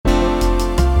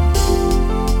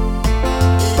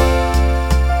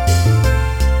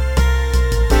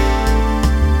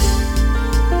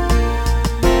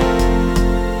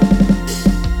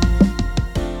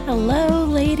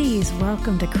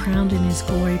welcome to Crowned in His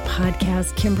Glory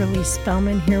podcast. Kimberly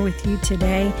Spellman here with you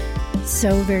today.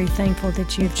 So very thankful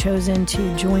that you have chosen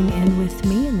to join in with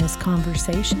me in this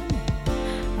conversation.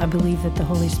 I believe that the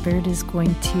Holy Spirit is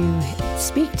going to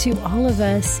speak to all of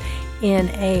us in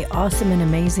an awesome and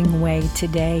amazing way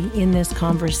today in this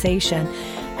conversation.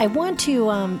 I want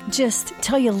to just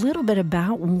tell you a little bit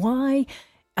about why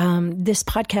this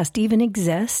podcast even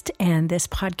exists. And this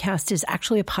podcast is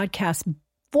actually a podcast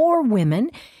for women.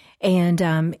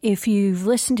 And if you've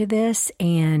listened to this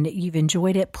and you've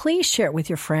enjoyed it, please share it with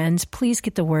your friends. Please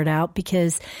get the word out,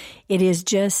 because it is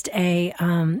just a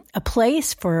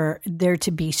place for there to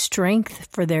be strength,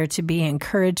 for there to be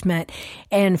encouragement,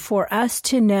 and for us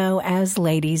to know as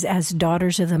ladies, as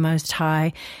daughters of the Most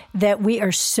High, that we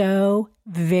are so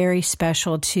very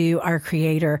special to our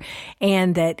Creator,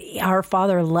 and that our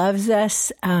Father loves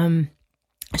us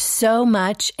so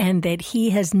much, and that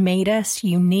He has made us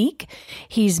unique.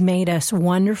 He's made us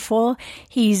wonderful.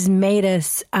 He's made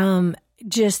us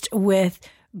just with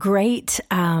great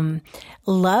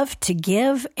love to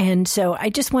give. And so I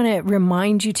just want to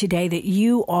remind you today that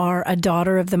you are a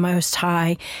daughter of the Most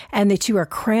High, and that you are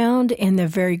crowned in the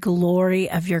very glory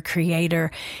of your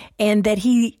Creator, and that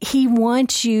He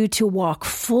wants you to walk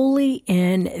fully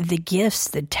in the gifts,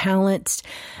 the talents,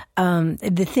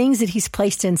 the things that He's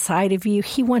placed inside of you.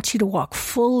 He wants you to walk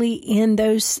fully in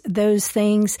those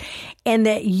things, and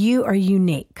that you are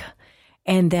unique,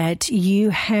 and that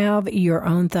you have your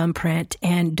own thumbprint,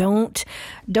 and don't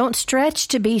stretch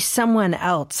to be someone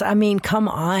else. I mean, come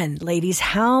on, ladies,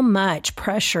 how much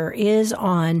pressure is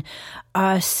on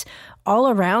us all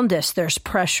around us? There's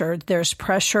pressure. There's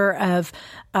pressure of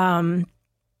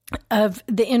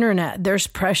the internet. There's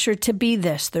pressure to be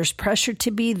this. There's pressure to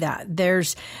be that.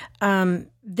 There's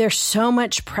so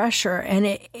much pressure,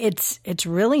 and it's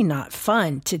really not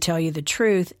fun, to tell you the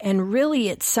truth. And really,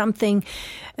 it's something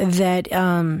that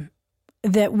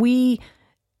that we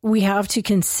have to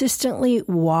consistently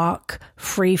walk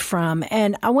free from.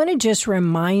 And I want to just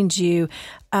remind you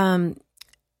that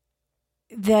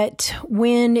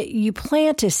when you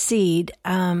plant a seed,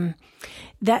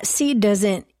 that seed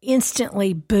doesn't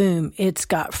instantly, boom, it's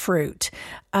got fruit.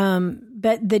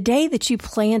 But the day that you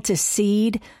plant a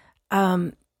seed,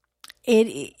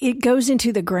 it goes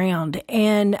into the ground.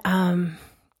 And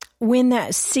when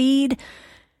that seed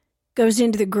goes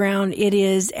into the ground, it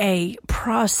is a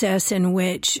process in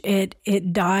which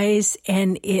it dies,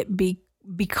 and it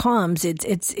becomes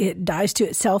it dies to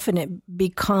itself, and it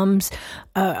becomes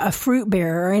a fruit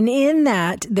bearer. And in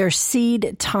that, there's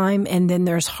seed time, and then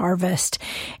there's harvest.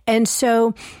 And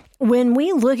so when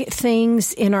we look at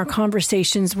things in our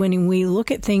conversations, when we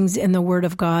look at things in the Word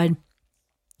of God,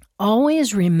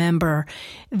 always remember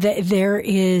that there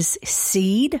is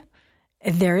seed,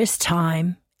 there is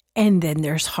time, and then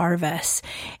there's harvest.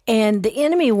 And the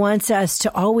enemy wants us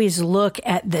to always look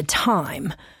at the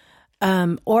time,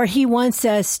 or he wants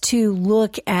us to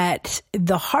look at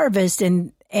the harvest,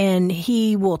 and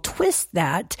he will twist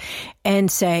that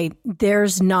and say,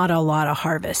 there's not a lot of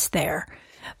harvest there.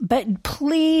 But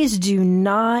please do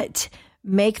not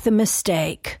make the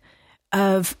mistake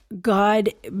of God,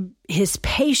 His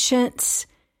patience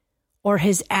or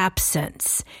His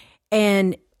absence.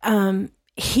 And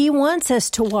He wants us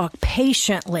to walk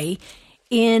patiently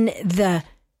in the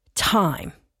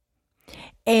time.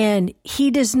 And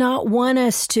He does not want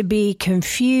us to be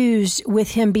confused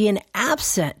with Him being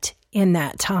absent in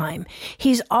that time.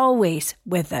 He's always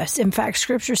with us. In fact,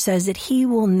 Scripture says that He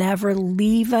will never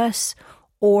leave us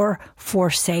or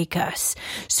forsake us.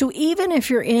 So even if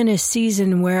you're in a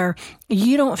season where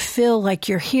you don't feel like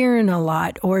you're hearing a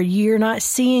lot, or you're not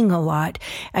seeing a lot,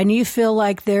 and you feel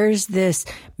like there's this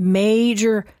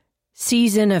major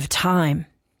season of time,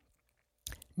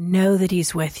 know that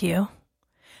He's with you.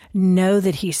 Know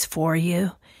that He's for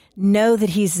you. Know that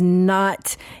He's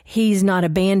not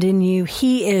abandoned you.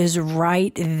 He is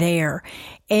right there.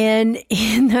 And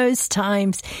in those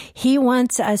times, He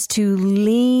wants us to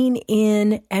lean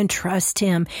in and trust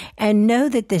Him, and know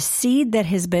that the seed that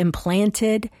has been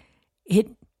planted,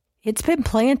 it's been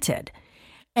planted.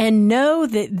 And know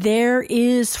that there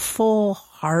is full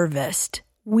harvest.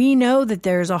 We know that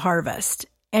there's a harvest.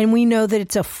 And we know that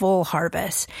it's a full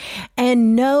harvest,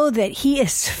 and know that He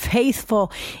is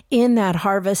faithful in that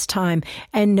harvest time,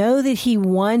 and know that He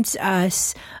wants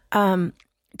us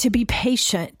to be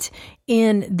patient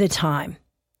in the time,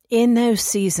 in those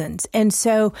seasons. And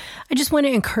so I just want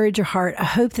to encourage your heart. I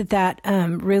hope that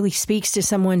really speaks to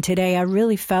someone today. I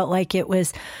really felt like it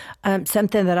was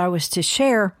something that I was to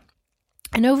share.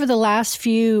 And over the last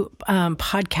few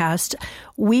podcasts,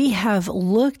 we have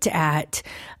looked at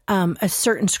a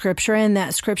certain scripture, and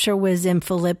that scripture was in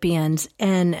Philippians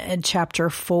in chapter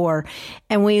 4.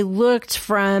 And we looked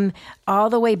from all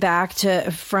the way back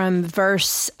from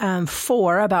verse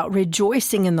 4 about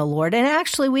rejoicing in the Lord. And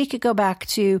actually we could go back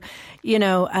to,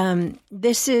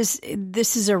 this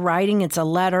is a writing, it's a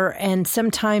letter, and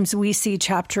sometimes we see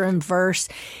chapter and verse,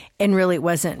 and really it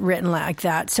wasn't written like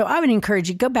that. So I would encourage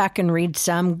you, go back and read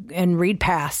some and read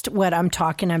past what I'm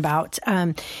talking about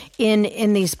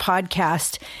in these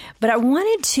podcasts. But I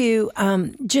wanted to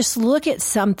just look at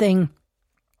something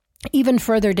even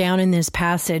further down in this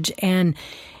passage. And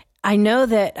I know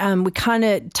that we kind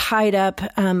of tied up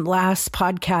last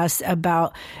podcast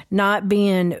about not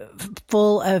being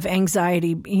full of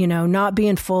anxiety, not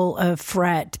being full of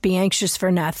fret, be anxious for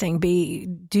nothing,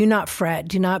 do not fret,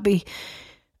 do not be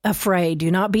afraid,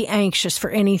 do not be anxious for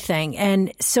anything.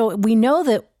 And so we know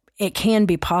that it can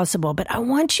be possible, but I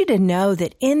want you to know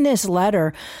that in this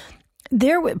letter,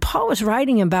 Paul was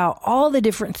writing about all the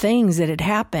different things that had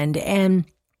happened. And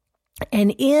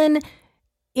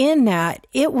in that,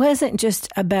 it wasn't just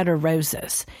a bed of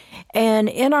roses. And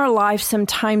in our life,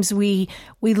 sometimes we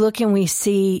look and we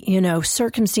see,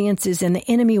 circumstances, and the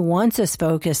enemy wants us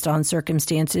focused on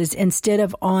circumstances instead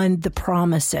of on the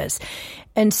promises.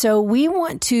 And so we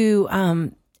want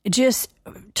to just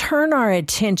turn our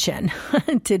attention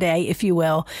today, if you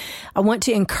will. I want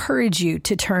to encourage you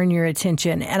to turn your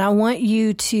attention, and I want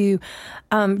you to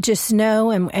just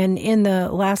know, and in the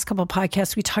last couple of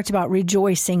podcasts, we talked about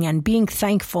rejoicing and being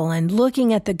thankful and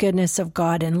looking at the goodness of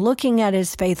God and looking at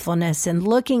his faithfulness and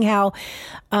looking how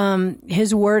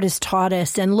his word has taught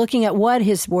us and looking at what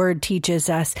his word teaches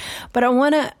us. But I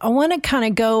want to kind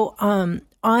of go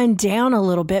on down a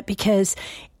little bit, because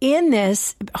in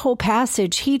this whole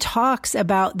passage, he talks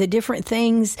about the different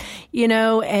things,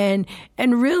 and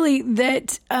really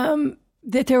that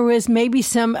there was maybe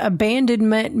some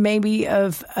abandonment, maybe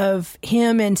of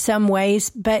him in some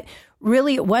ways, but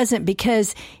really it wasn't,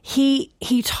 because he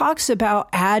talks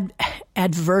about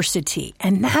adversity,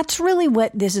 and that's really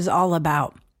what this is all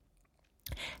about.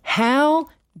 How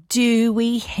do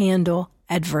we handle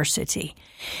adversity?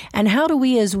 And how do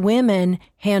we as women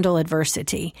handle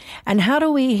adversity? And how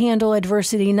do we handle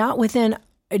adversity not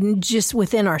just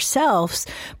within ourselves,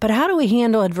 but how do we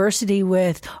handle adversity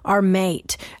with our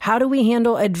mate? How do we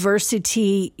handle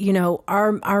adversity?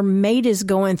 Our mate is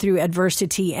going through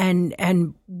adversity,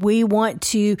 and we want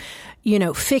to,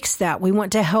 fix that. We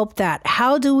want to help that.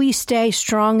 How do we stay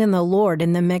strong in the Lord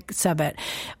in the mix of it?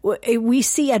 We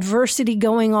see adversity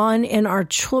going on in our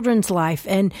children's life,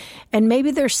 and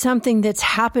maybe there's something that's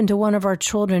happened to one of our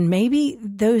children. Maybe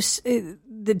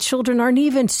the children aren't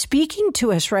even speaking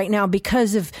to us right now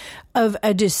because of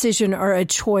a decision or a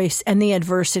choice and the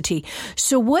adversity.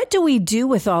 So what do we do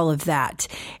with all of that?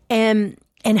 And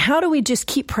how do we just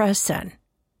keep pressing?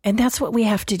 And that's what we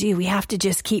have to do. We have to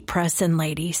just keep pressing,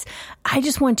 ladies. I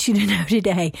just want you to know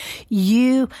today,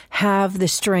 you have the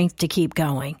strength to keep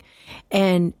going.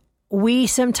 And we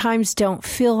sometimes don't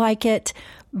feel like it,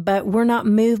 but we're not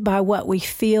moved by what we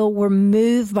feel. We're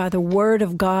moved by the Word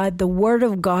of God. The Word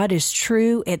of God is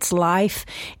true. It's life.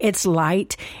 It's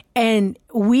light. And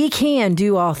we can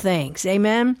do all things.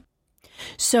 Amen?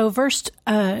 So verse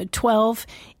 12,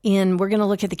 we're going to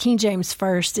look at the King James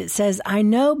first. It says, I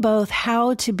know both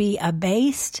how to be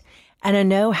abased and I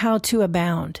know how to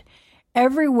abound.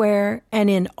 Everywhere and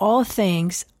in all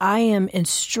things, I am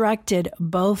instructed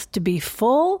both to be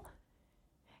full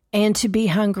and to be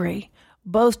hungry,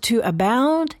 both to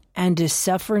abound and to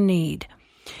suffer need.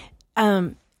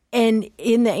 And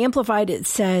in the Amplified, it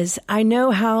says, I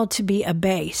know how to be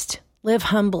abased, live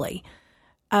humbly,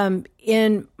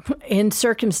 in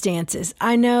circumstances.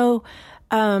 I know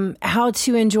how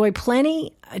to enjoy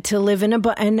plenty, to live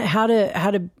and how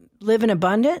to live in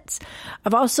abundance.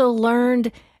 I've also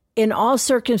learned in all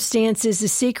circumstances the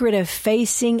secret of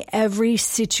facing every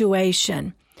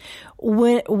situation,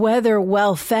 whether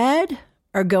well fed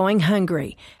or going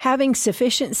hungry, having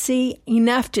sufficiency,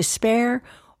 enough to spare,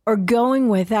 or going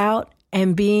without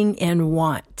and being in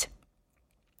want.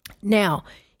 Now,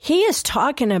 he is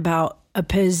talking about a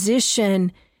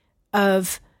position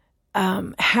of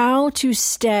how to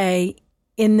stay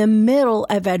in the middle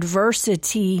of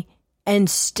adversity and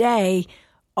stay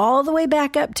all the way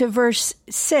back up to verse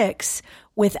 6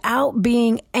 without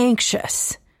being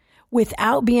anxious,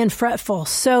 without being fretful.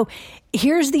 So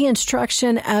here's the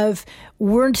instruction of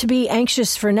we're to be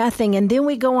anxious for nothing. And then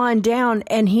we go on down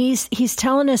and he's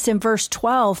telling us in verse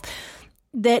 12,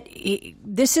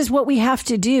 this is what we have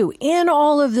to do in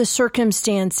all of the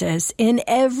circumstances, in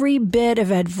every bit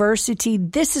of adversity.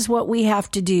 This is what we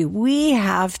have to do. We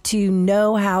have to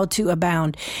know how to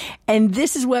abound. And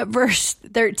this is what verse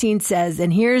 13 says.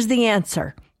 And here's the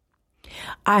answer.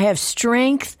 I have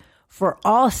strength for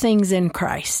all things in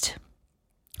Christ,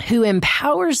 who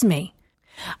empowers me.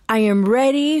 I am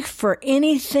ready for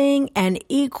anything and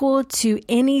equal to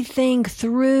anything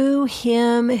through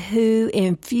him who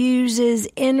infuses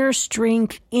inner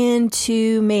strength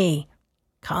into me.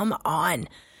 Come on.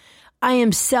 I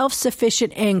am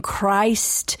self-sufficient in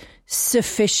Christ's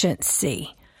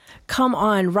sufficiency. Come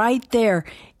on, right there,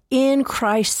 in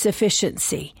Christ's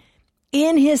sufficiency.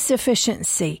 In his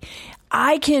sufficiency,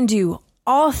 I can do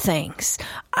all things.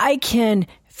 I can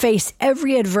face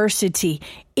every adversity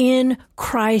in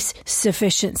Christ's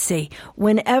sufficiency.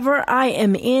 Whenever I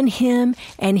am in him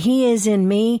and he is in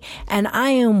me and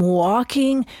I am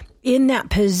walking in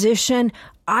that position,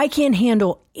 I can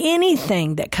handle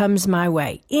anything that comes my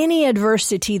way, any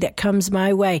adversity that comes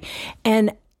my way.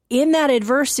 And in that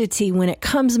adversity, when it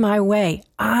comes my way,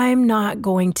 I'm not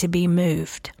going to be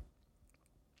moved.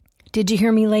 Did you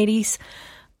hear me, ladies?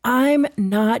 I'm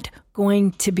not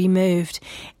going to be moved.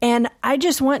 And I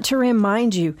just want to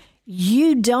remind you,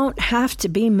 you don't have to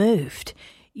be moved.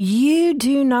 You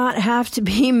do not have to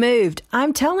be moved.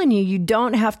 I'm telling you, you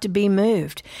don't have to be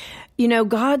moved. You know,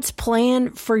 God's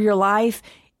plan for your life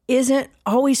isn't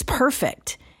always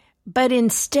perfect, but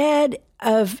instead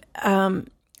of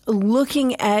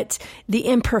looking at the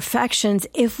imperfections,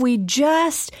 if we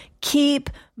just keep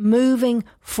moving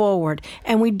forward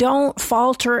and we don't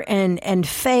falter and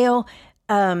fail,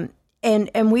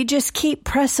 and we just keep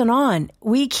pressing on,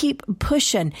 we keep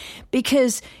pushing,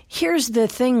 because here's the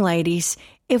thing, ladies,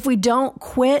 if we don't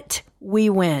quit, we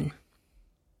win.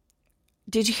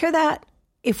 Did you hear that?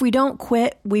 If we don't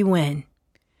quit, we win.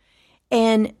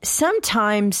 And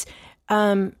sometimes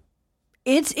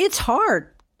it's hard.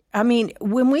 I mean,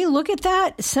 when we look at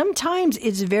that, sometimes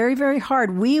it's very, very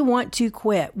hard. We want to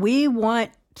quit. We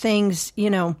want things,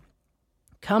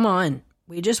 come on.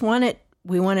 We just want it.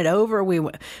 We want it over. We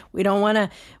don't want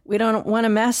to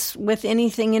mess with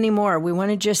anything anymore. We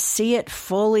want to just see it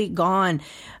fully gone.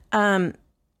 And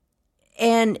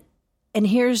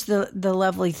here's the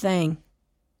lovely thing.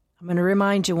 I'm going to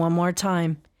remind you one more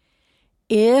time.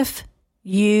 If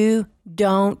you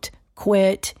don't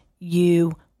quit,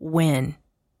 you win.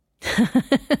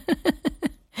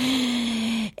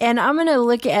 And I'm going to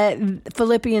look at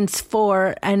Philippians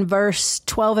 4 and verse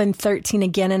 12 and 13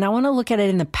 again. And I want to look at it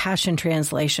in the Passion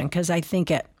Translation because I think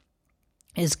it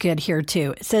is good here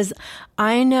too. It says,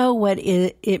 I know what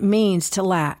it means to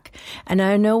lack, and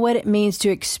I know what it means to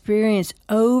experience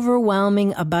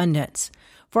overwhelming abundance.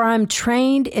 For I'm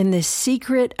trained in the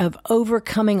secret of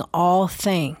overcoming all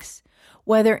things,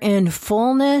 whether in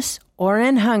fullness or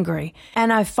in hungry.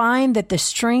 And I find that the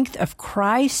strength of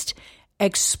Christ's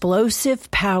explosive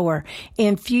power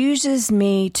infuses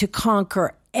me to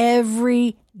conquer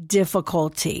every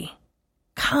difficulty.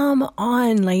 Come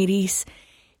on, ladies.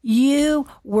 You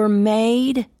were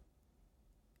made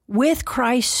with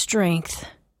Christ's strength,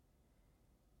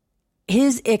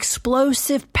 his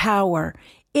explosive power.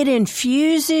 It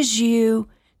infuses you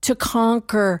to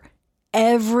conquer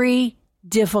every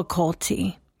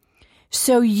difficulty.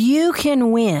 So you can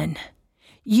win.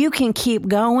 You can keep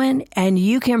going and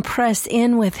you can press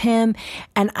in with him.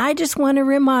 And I just want to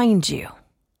remind you,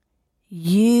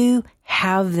 you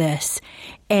have this.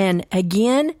 And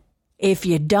again, if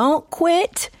you don't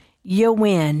quit, you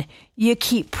win. You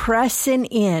keep pressing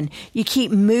in. You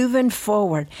keep moving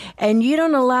forward. And you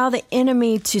don't allow the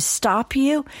enemy to stop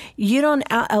you. You don't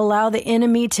allow the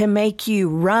enemy to make you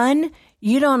run.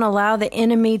 You don't allow the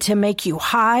enemy to make you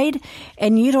hide.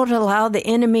 And you don't allow the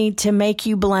enemy to make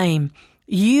you blame.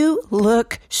 You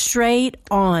look straight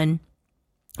on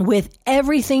with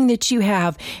everything that you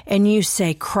have and you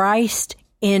say, Christ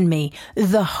in me,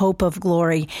 the hope of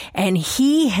glory. And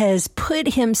he has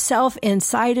put himself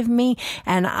inside of me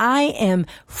and I am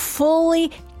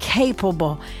fully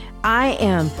capable. I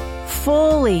am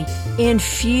fully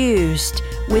infused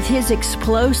with his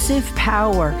explosive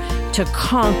power to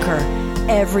conquer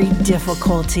every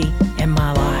difficulty in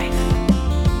my life.